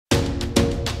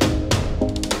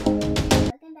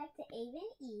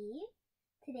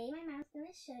Today my mom's going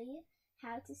to show you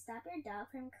how to stop your dog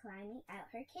from climbing out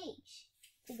her cage.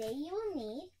 Today you will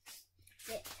need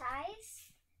zip ties,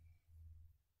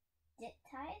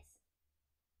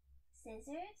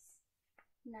 scissors,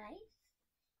 knife,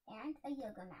 and a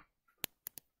yoga mat.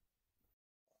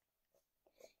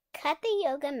 Cut the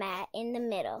yoga mat in the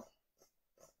middle.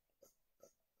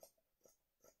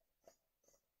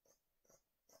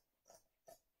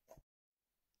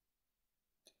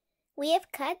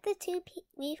 We've cut the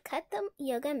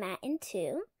yoga mat in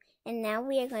two, and now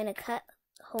we are going to cut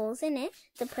holes in it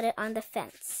to put it on the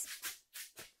fence.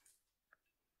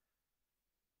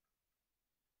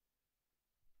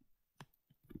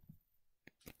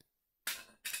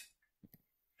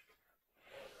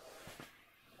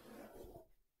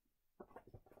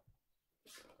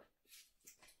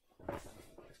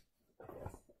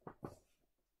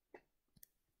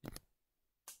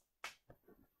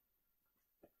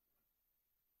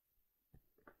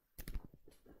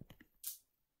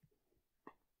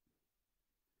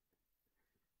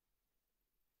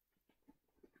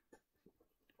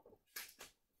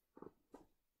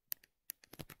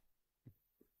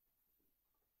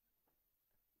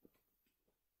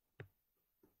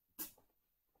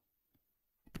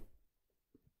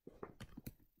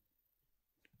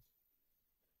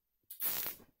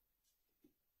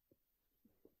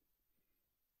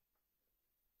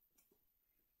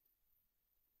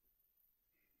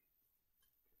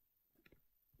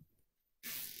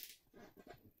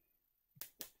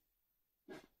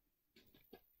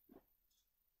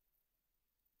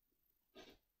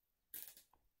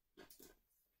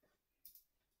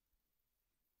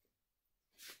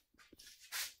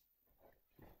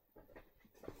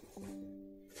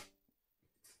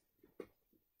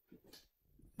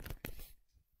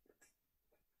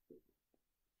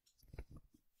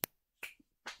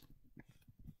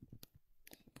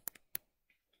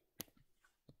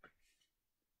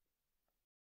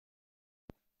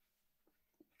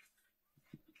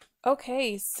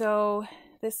 Okay, so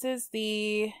this is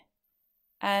the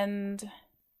end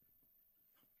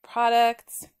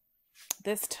product.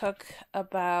 This took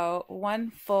about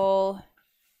one full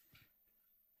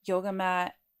yoga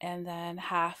mat and then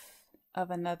half of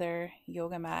another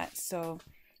yoga mat. So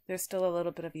there's still a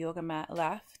little bit of yoga mat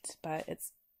left, but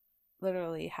it's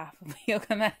literally half of the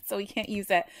yoga mat, so we can't use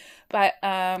it, but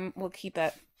we'll keep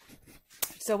it.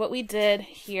 So what we did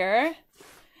here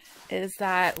is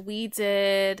that we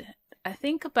did, I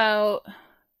think, about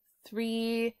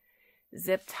 3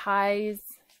 zip ties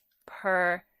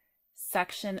per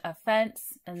section of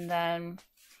fence, and then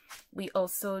we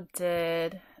also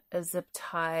did a zip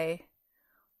tie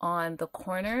on the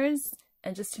corners,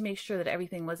 and just to make sure that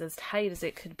everything was as tight as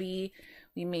it could be,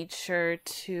 we made sure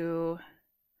to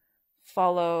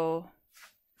follow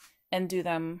and do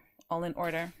them all in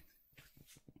order.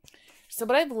 So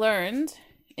what I've learned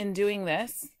in doing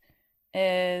this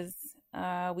is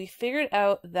we figured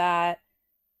out that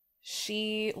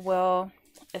she will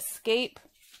escape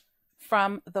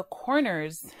from the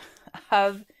corners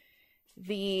of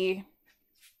the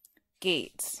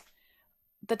gate.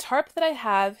 The tarp that I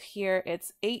have here,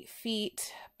 it's 8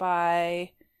 feet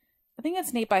by, I think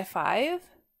it's an 8 by 5,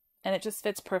 and it just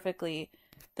fits perfectly.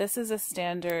 This is a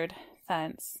standard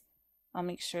fence. I'll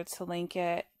make sure to link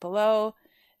it below.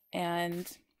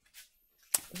 And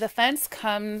the fence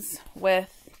comes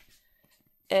with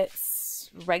its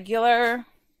regular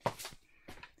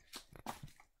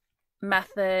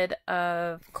method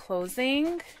of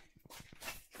closing,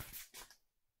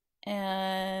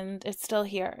 and it's still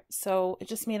here. So it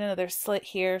just made another slit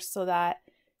here so that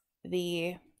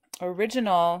the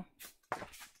original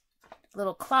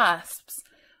little clasps,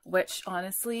 which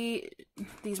honestly,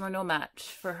 these were no match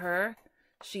for her.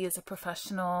 She is a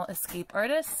professional escape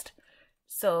artist.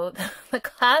 So the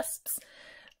clasps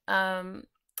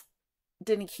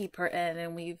didn't keep her in,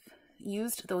 and we've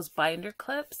used those binder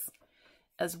clips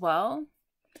as well.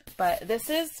 But this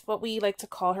is what we like to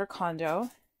call her condo.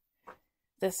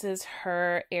 This is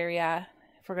her area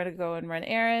if we're going to go and run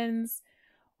errands,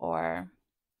 or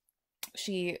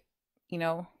she, you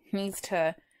know, needs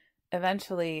to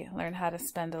eventually learn how to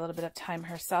spend a little bit of time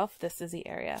herself. This is the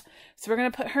area. So we're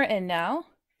going to put her in now,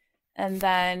 and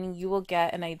then you will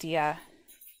get an idea.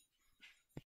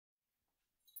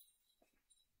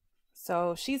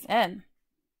 So she's in.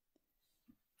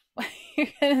 You're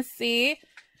gonna see,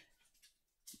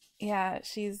 yeah,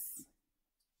 she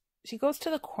goes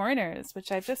to the corners,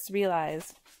 which I've just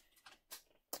realized.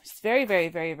 She's very, very,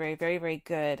 very, very, very, very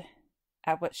good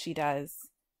at what she does.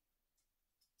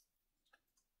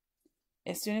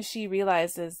 As soon as she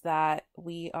realizes that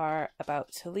we are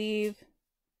about to leave,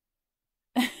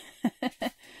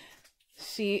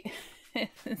 she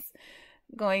is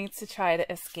going to try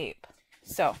to escape.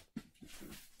 So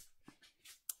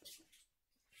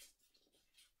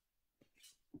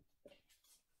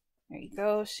there you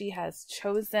go. She has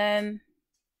chosen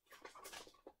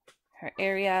her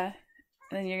area,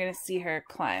 and then you're going to see her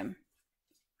climb.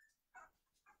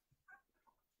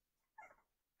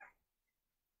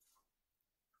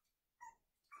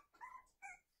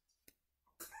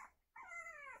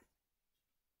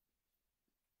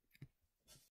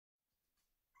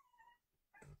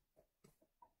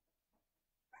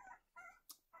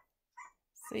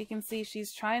 So you can see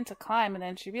she's trying to climb, and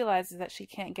then she realizes that she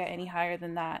can't get any higher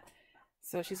than that.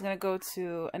 So she's going to go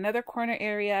to another corner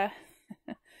area.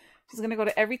 She's going to go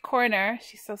to every corner.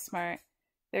 She's so smart.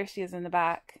 There she is in the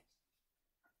back.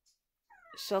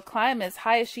 She'll climb as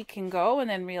high as she can go and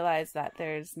then realize that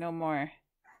there's no more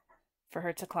for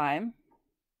her to climb.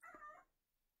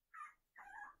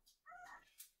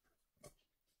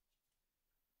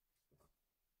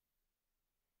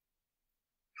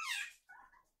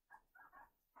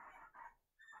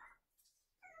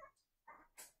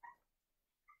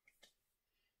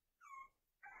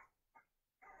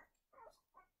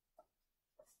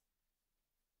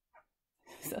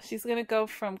 So she's going to go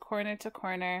from corner to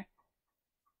corner.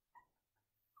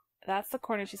 That's the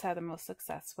corner she's had the most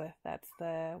success with. That's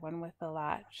the one with the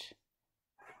latch.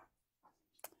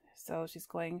 So she's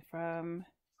going from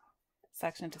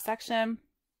section to section.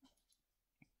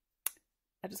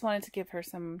 I just wanted to give her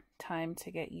some time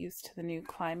to get used to the new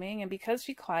climbing. And because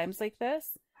she climbs like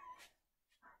this,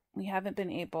 we haven't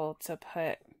been able to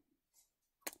put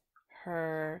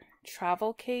her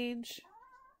travel cage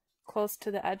close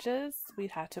to the edges.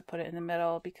 We'd have to put it in the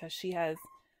middle because she has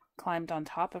climbed on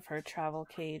top of her travel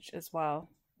cage as well.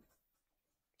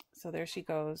 So there she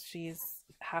goes. She's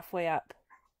halfway up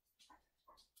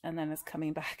and then is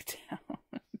coming back down.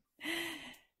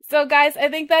 So guys, I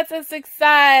think that's a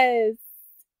success.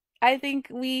 I think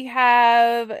we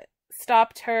have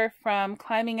stopped her from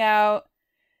climbing out.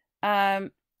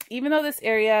 Even though this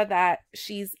area that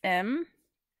she's in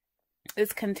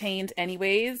is contained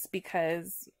anyways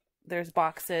because there's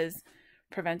boxes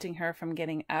preventing her from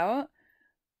getting out.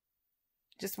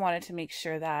 Just wanted to make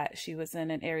sure that she was in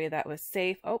an area that was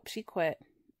safe. Oh, she quit.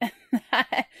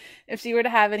 If she were to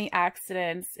have any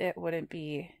accidents, it wouldn't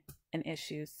be an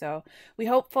issue. So we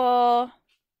are hopeful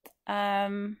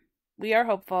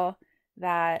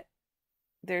that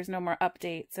there's no more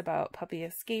updates about Puppy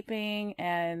escaping,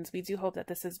 and we do hope that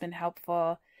this has been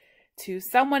helpful to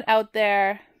someone out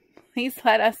there. Please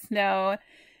let us know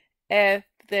if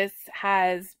this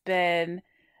has been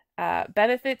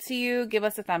benefit to you. Give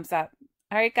us a thumbs up.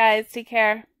 All right, guys, take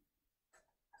care.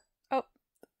 Oh,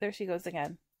 there she goes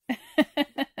again.